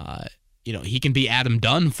 he can be Adam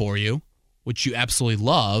Dunn for you, which you absolutely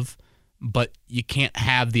love, but you can't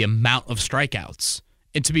have the amount of strikeouts.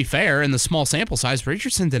 And to be fair, in the small sample size,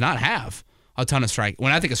 Richardson did not have a ton of strikeouts.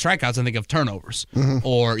 When I think of strikeouts, I think of turnovers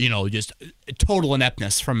or, just total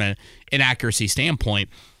ineptness from an inaccuracy standpoint.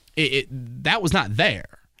 That was not there.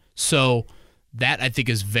 So that I think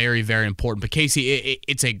is very, very important. But Casey,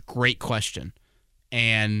 it's a great question.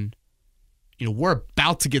 And, we're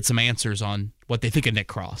about to get some answers on what they think of Nick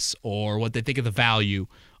Cross or what they think of the value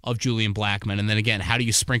of Julian Blackmon. And then again, how do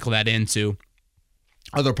you sprinkle that into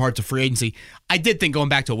other parts of free agency? I did think going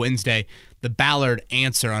back to Wednesday, the Ballard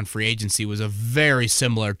answer on free agency was a very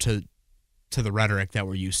similar to the rhetoric that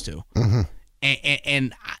we're used to.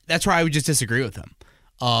 And that's where I would just disagree with him.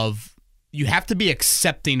 You have to be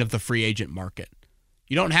accepting of the free agent market.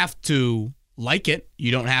 You don't have to like it.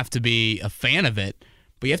 You don't have to be a fan of it,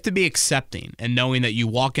 but you have to be accepting and knowing that you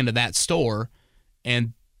walk into that store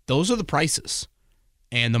and those are the prices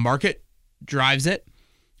and the market drives it.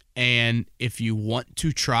 And if you want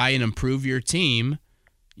to try and improve your team,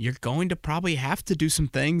 you're going to probably have to do some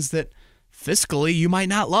things that fiscally you might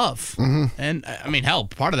not love. And I mean, hell,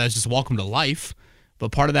 part of that is just welcome to life.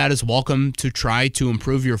 But part of that is welcome to try to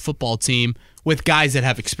improve your football team with guys that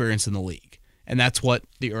have experience in the league. And that's what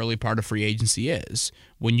the early part of free agency is.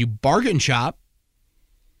 When you bargain shop,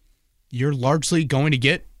 you're largely going to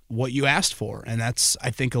get what you asked for. And that's, I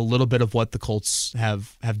think, a little bit of what the Colts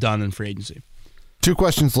have done in free agency. 2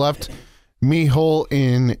 questions left. Mehul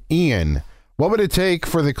and Ian. What would it take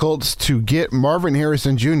for the Colts to get Marvin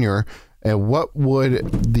Harrison Jr., and what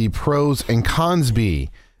would the pros and cons be?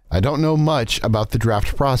 I don't know much about the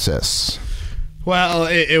draft process. Well,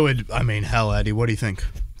 it would, hell, Eddie, what do you think?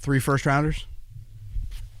 3 first-rounders?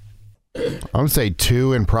 I would say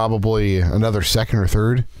 2 and probably another second or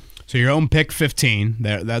third. So your own pick 15,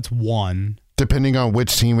 that's 1. Depending on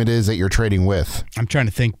which team it is that you're trading with. I'm trying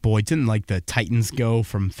to think, boy, didn't the Titans go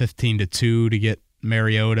from 15 to 2 to get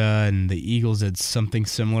Mariota, and the Eagles did something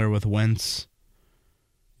similar with Wentz?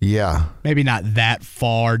 Yeah. Maybe not that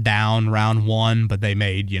far down round 1, but they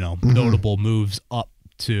made, notable moves up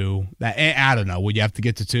to that. I don't know. Would you have to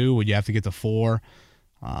get to 2? Would you have to get to 4?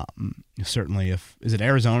 Certainly is it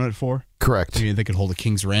Arizona at 4? Correct. Maybe they could hold a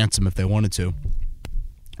king's ransom if they wanted to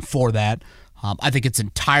for that. I think it's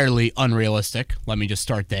entirely unrealistic. Let me just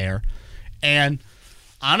start there. And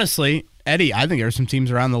honestly, Eddie, I think there are some teams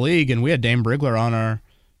around the league, and we had Dane Brigler on our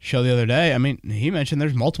show the other day. He mentioned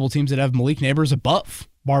there's multiple teams that have Malik Neighbors above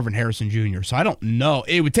Marvin Harrison Jr. So I don't know.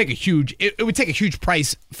 It would take a huge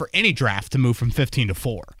price for any draft to move from 15 to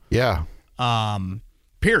 4. Yeah.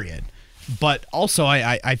 Period. But also,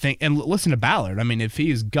 I think, and listen to Ballard. If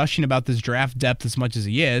he is gushing about this draft depth as much as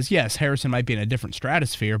he is, yes, Harrison might be in a different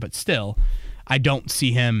stratosphere, but still, I don't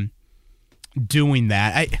see him doing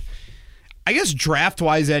that. I guess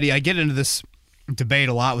draft-wise, Eddie, I get into this debate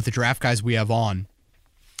a lot with the draft guys we have on,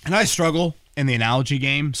 and I struggle in the analogy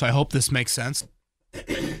game, so I hope this makes sense.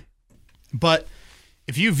 But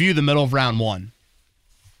if you view the middle of round 1,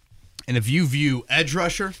 and if you view edge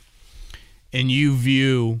rusher, and you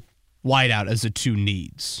view wideout as the 2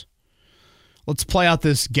 needs, let's play out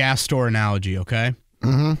this gas store analogy, okay?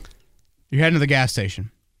 You're heading to the gas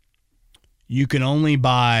station. You can only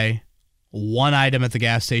buy 1 item at the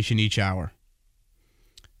gas station each hour.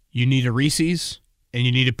 You need a Reese's, and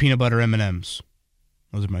you need a peanut butter M&Ms.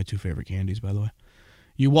 Those are my 2 favorite candies, by the way.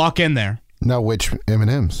 You walk in there. Now, which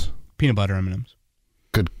M&Ms? Peanut butter M&Ms.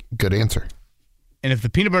 Good answer. And if the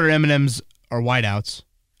peanut butter M&Ms are whiteouts,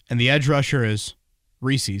 and the edge rusher is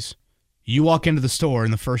Reese's, you walk into the store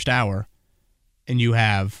in the first hour, and you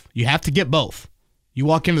have to get both. You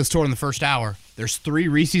walk into the store in the first hour, there's 3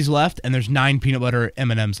 Reese's left, and there's 9 peanut butter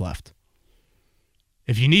M&Ms left.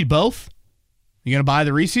 If you need both, you're going to buy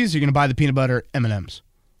the Reese's, you're going to buy the peanut butter M&Ms.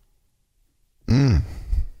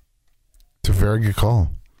 It's a very good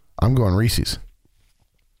call. I'm going Reese's.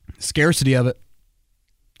 Scarcity of it.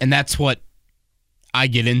 And that's what I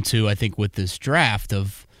get into, I think, with this draft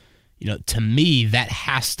of, to me, that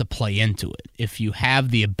has to play into it. If you have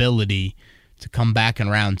the ability to come back in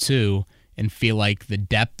round 2 and feel like the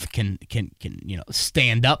depth can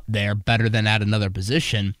stand up there better than at another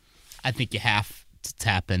position, I think you have to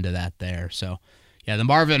tap into that there. So, yeah, the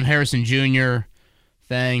Marvin Harrison Jr.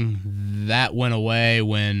 thing, that went away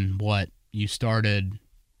when, you started,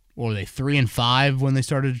 what were they, 3-5 when they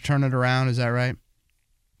started to turn it around? Is that right?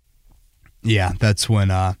 Yeah, that's when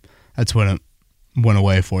it went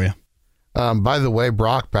away for you. By the way,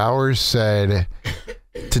 Brock Bowers said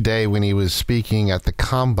today when he was speaking at the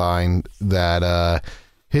Combine that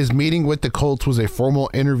His meeting with the Colts was a formal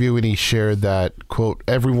interview, and he shared that, quote,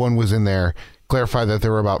 everyone was in there. Clarified that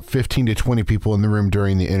there were about 15 to 20 people in the room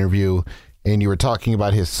during the interview. And you were talking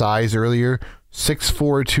about his size earlier.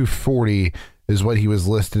 6'4", 240 is what he was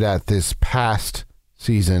listed at this past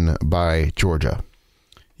season by Georgia.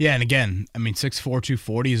 Yeah, and again, I mean, 6'4",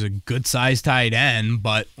 240 is a good-sized tight end,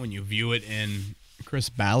 but when you view it in Chris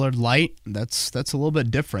Ballard light, that's a little bit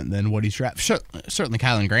different than what he's drafted. Certainly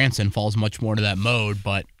Kylan Granson falls much more to that mode,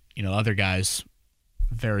 but, other guys,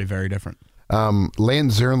 very, very different.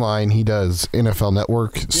 Lance Zierlein, he does NFL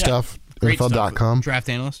Network stuff, NFL.com. Draft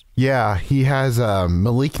analyst. Yeah, he has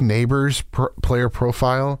Malik Neighbors' player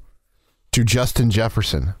profile to Justin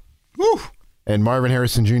Jefferson. Woo! And Marvin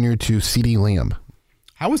Harrison Jr. to CeeDee Lamb.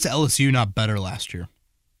 How was LSU not better last year?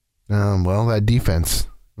 Well, that defense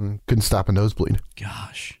couldn't stop a nosebleed.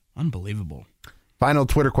 Gosh, unbelievable. Final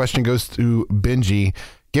Twitter question goes to Benji.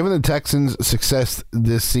 Given the Texans' success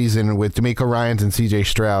this season with DeMeco Ryans and C.J.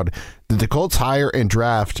 Stroud, did the Colts hire and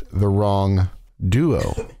draft the wrong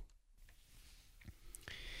duo?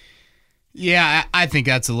 Yeah, I think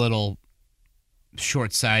that's a little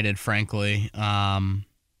short-sighted, frankly.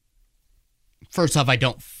 First off, I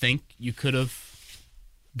don't think you could have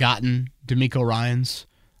gotten DeMeco Ryans.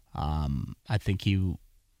 I think he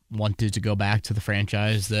wanted to go back to the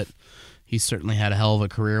franchise that he certainly had a hell of a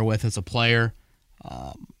career with as a player.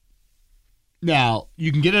 Now,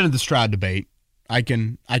 you can get into the Stroud debate. I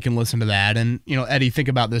can listen to that. And, Eddie, think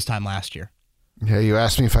about this time last year. Yeah, you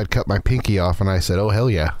asked me if I'd cut my pinky off, and I said, oh, hell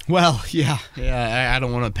yeah. Well, yeah, I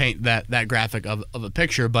don't want to paint that graphic of a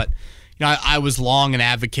picture, but I was long an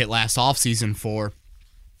advocate last offseason for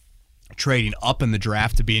trading up in the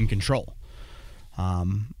draft to be in control.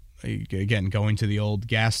 Again, going to the old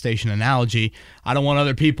gas station analogy, I don't want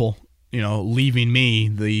other people, leaving me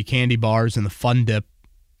the candy bars and the fun dip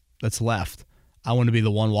that's left. I want to be the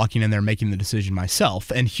one walking in there making the decision myself.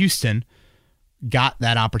 And Houston got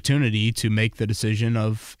that opportunity to make the decision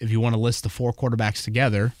of, if you want to list the four quarterbacks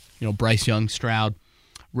together, Bryce Young, Stroud,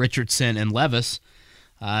 Richardson, and Levis,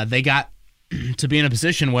 they got to be in a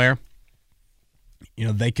position where,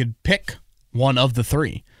 they could pick one of the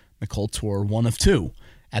three. The Colts were one of two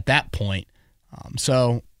at that point.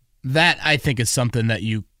 So that, I think, is something that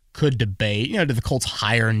you could debate. Did the Colts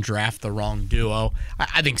hire and draft the wrong duo?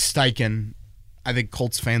 I think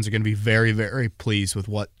Colts fans are going to be very, very pleased with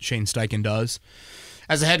what Shane Steichen does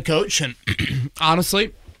as a head coach. And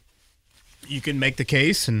honestly, you can make the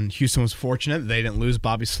case, and Houston was fortunate that they didn't lose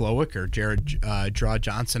Bobby Slowick or Jared Draw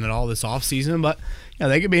Johnson at all this offseason, but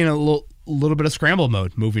they could be in a little bit of scramble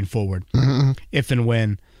mode moving forward if and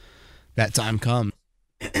when that time comes.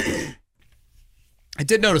 I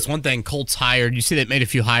did notice one thing Colts hired. You see they made a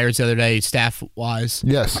few hires the other day, staff-wise.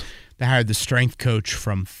 Yes. They hired the strength coach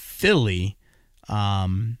from Philly. You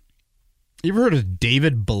ever heard of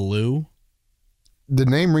David Ballou? The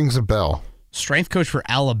name rings a bell. Strength coach for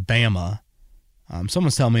Alabama.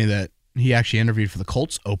 Someone's telling me that he actually interviewed for the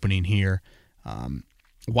Colts opening here.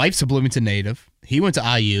 Wife's a Bloomington native. He went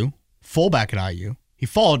to IU, fullback at IU. He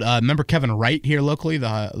followed, remember Kevin Wright here locally,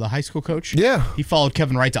 the high school coach? Yeah. He followed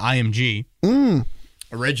Kevin Wright to IMG.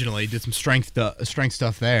 Originally, did some strength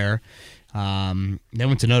stuff there. Then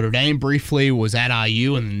went to Notre Dame briefly, was at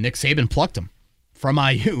IU, and Nick Saban plucked him from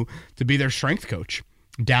IU to be their strength coach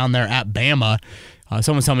down there at Bama.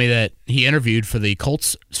 Someone told me that he interviewed for the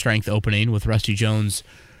Colts strength opening with Rusty Jones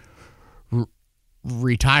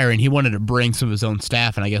retiring. He wanted to bring some of his own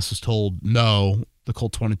staff, and I guess was told no. The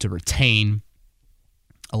Colts wanted to retain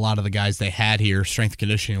a lot of the guys they had here, strength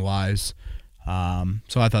conditioning wise. So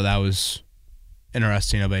I thought that was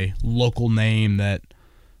interesting, of a local name that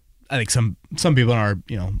I think some people are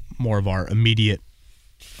more of our immediate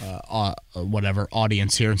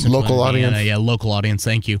audience here in Central local Indiana. audience. Yeah, local audience.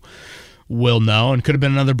 Thank you. Will know, and could have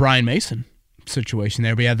been another Brian Mason situation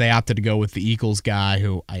there. But yeah, they opted to go with the Eagles guy,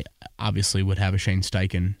 who I obviously would have a Shane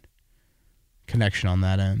Steichen connection on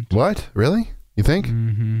that end. What? Really? You think?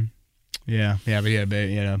 Mm-hmm. Yeah, but he had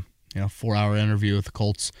a 4-hour interview with the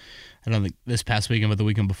Colts. I don't think this past weekend, but the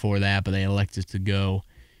weekend before that. But they elected to go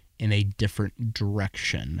in a different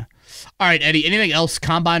direction. All right, Eddie. Anything else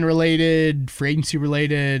combine related, free agency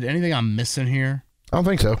related? Anything I'm missing here? I don't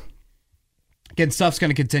think so. Again, stuff's going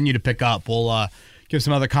to continue to pick up. We'll give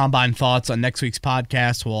some other combine thoughts on next week's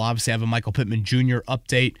podcast. We'll obviously have a Michael Pittman Jr.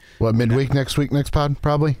 update. What, midweek next week, next pod,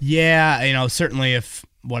 probably? Yeah, certainly if,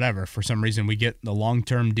 for some reason we get the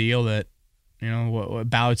long-term deal that, what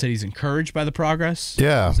Ballard said, he's encouraged by the progress.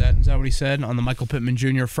 Yeah. Is that what he said on the Michael Pittman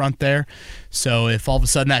Jr. front there? So if all of a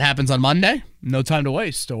sudden that happens on Monday, no time to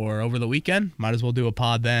waste, or over the weekend, might as well do a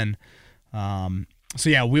pod then. So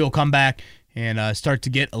yeah, we'll come back and start to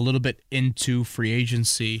get a little bit into free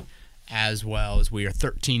agency as well, as we are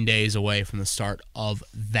 13 days away from the start of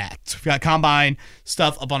that. We've got Combine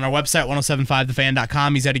stuff up on our website,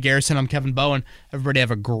 1075thefan.com. He's Eddie Garrison. I'm Kevin Bowen. Everybody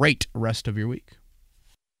have a great rest of your week.